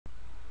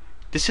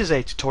This is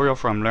a tutorial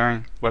from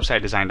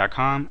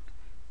learnwebsitedesign.com,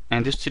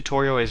 and this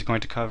tutorial is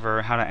going to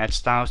cover how to add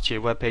styles to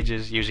your web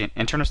pages using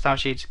internal style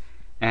sheets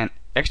and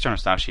external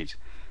style sheets.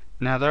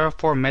 Now there are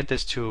 4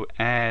 methods to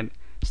add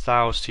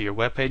styles to your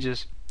web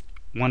pages,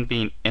 one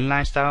being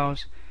inline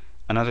styles,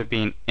 another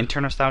being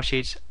internal style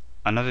sheets,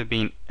 another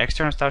being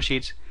external style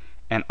sheets,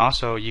 and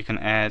also you can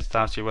add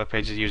styles to your web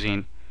pages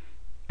using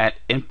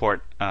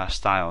import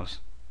styles.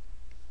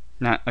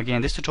 Now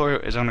again, this tutorial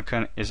is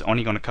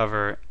only going to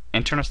cover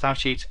internal style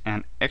sheets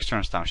and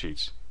external style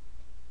sheets.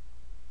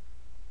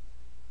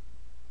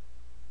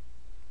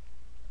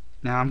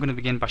 Now I'm going to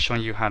begin by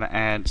showing you how to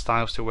add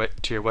styles to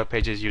your web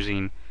pages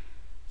using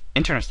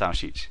internal style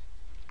sheets.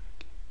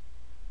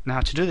 Now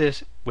to do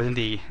this, within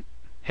the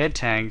head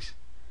tags,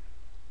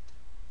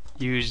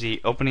 use the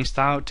opening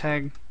style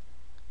tag,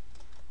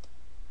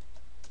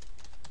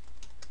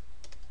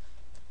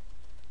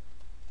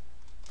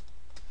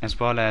 as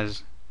well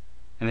as,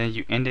 and then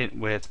you end it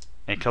with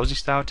a closing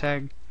style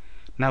tag.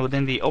 Now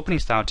within the opening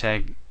style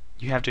tag,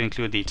 you have to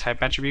include the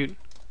type attribute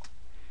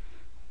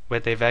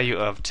with a value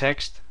of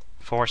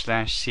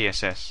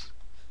text/CSS.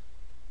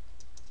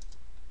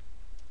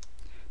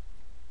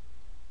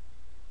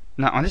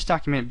 Now on this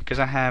document, because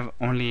I have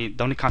the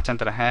only content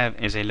that I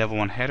have is a level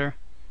 1 header,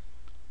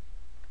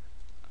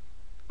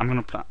 I'm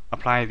going to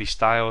apply the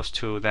styles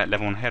to that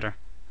level 1 header.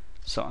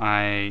 So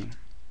I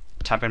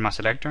type in my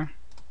selector,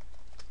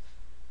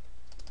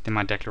 then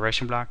my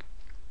declaration block.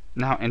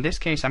 Now in this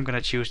case, I'm going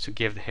to choose to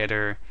give the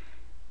header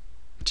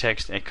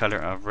text a color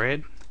of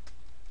red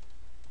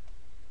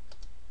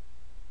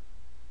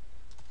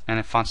and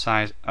a font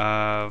size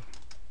of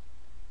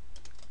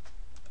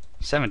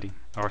 70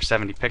 or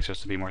 70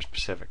 pixels to be more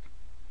specific.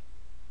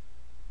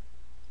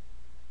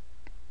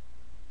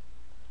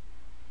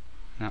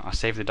 Now I'll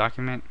save the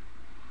document,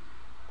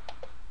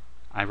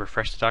 I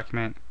refresh the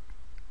document,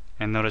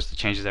 and notice the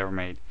changes that were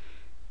made.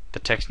 The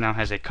text now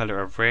has a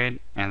color of red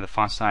and the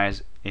font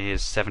size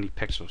is 70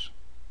 pixels.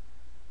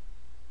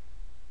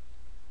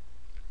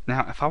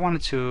 Now if I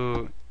wanted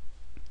to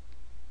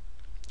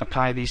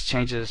apply these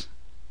changes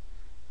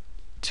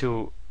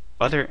to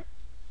other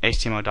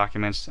HTML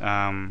documents,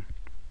 what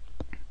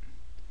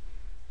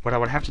I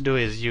would have to do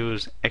is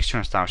use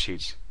external style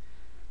sheets.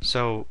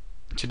 So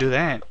to do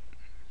that,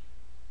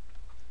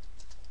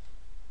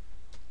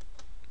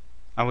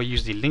 I will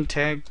use the link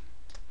tag,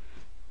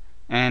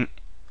 and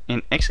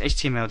in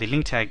XHTML the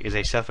link tag is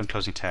a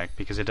self-enclosing tag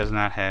because it does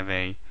not have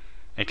a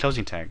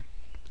closing tag.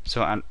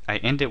 So I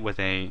end it with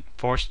an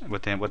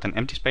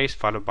empty space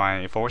followed by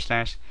a /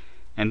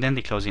 and then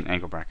the closing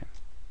angle bracket.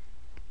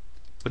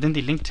 Within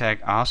the link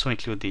tag, I also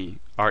include the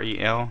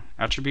rel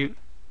attribute,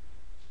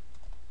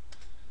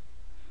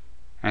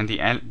 and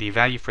the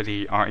value for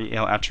the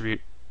rel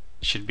attribute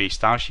should be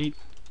style sheet.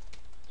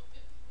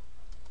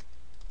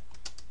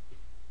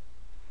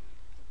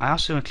 I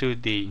also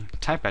include the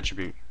type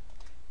attribute,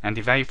 and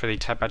the value for the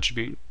type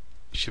attribute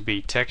should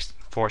be text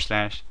 /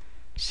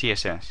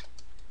 CSS.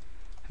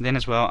 And then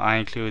as well, I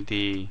include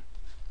the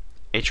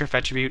href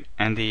attribute,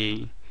 and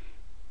the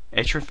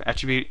href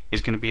attribute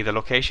is going to be the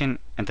location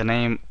and the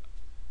name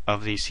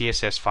of the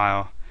CSS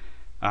file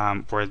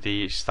where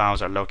the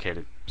styles are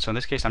located. So in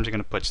this case, I'm just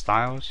going to put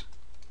styles.css.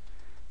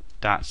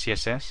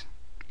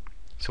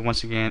 So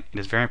once again, it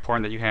is very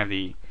important that you have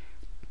the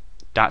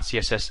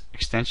 .css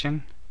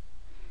extension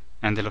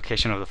and the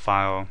location of the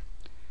file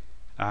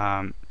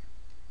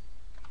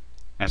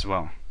as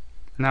well.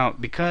 Now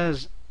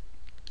because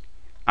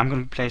I'm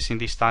going to be placing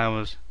these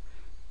styles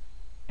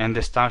and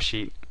this style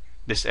sheet,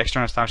 this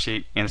external style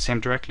sheet, in the same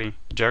directory,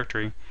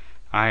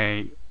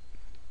 I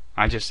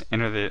just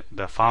enter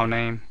the file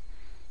name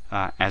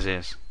as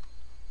is.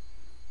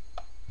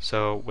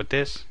 So with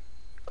this,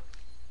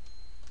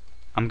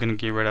 I'm going to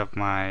get rid of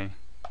my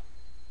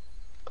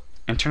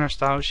internal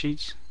style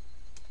sheets,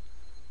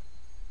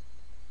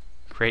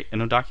 create a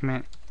new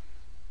document,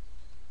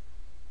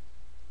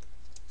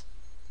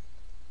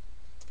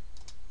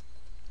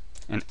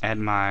 and add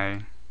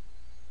my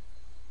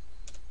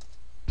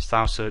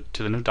styles to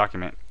the new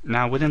document.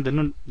 Now within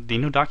the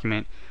new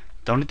document,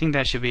 the only thing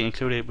that should be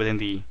included within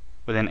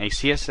a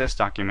CSS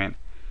document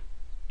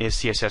is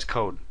CSS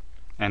code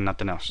and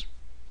nothing else.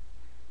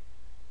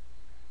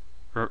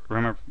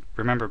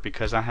 Remember,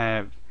 because I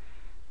have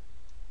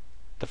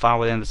the file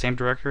within the same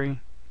directory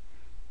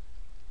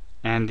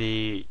and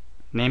the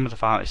name of the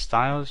file is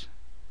styles,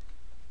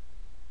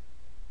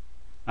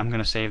 I'm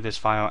going to save this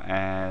file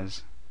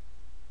as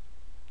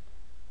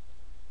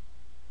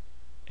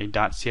a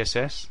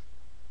 .css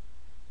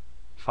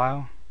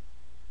file.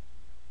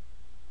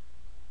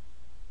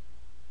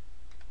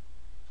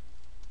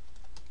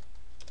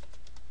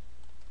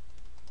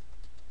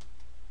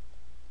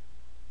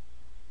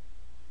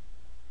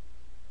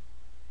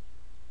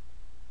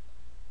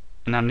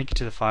 And I'm linking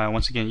to the file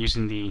once again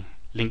using the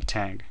link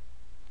tag.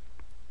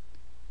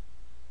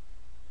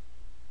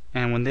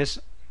 And when this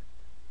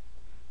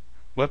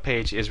web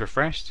page is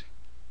refreshed,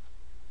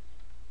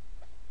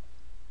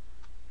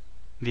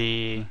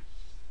 the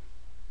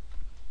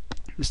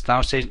The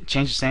styles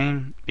change the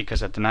same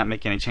because I did not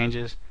make any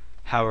changes.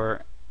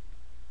 However,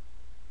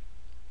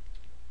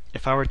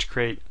 if I were to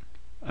create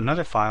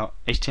another file,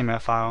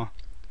 HTML file,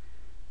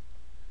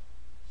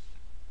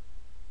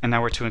 and I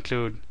were to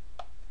include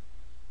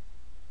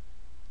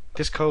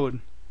this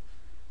code,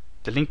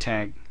 the link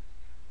tag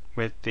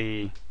with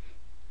which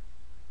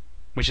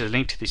is a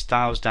link to the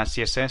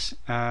styles.css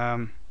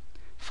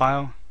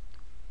file,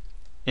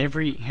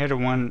 every header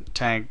 1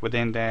 tag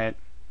within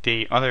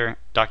the other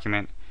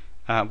document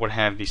would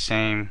have the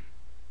same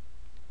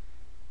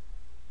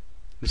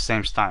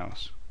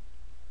styles.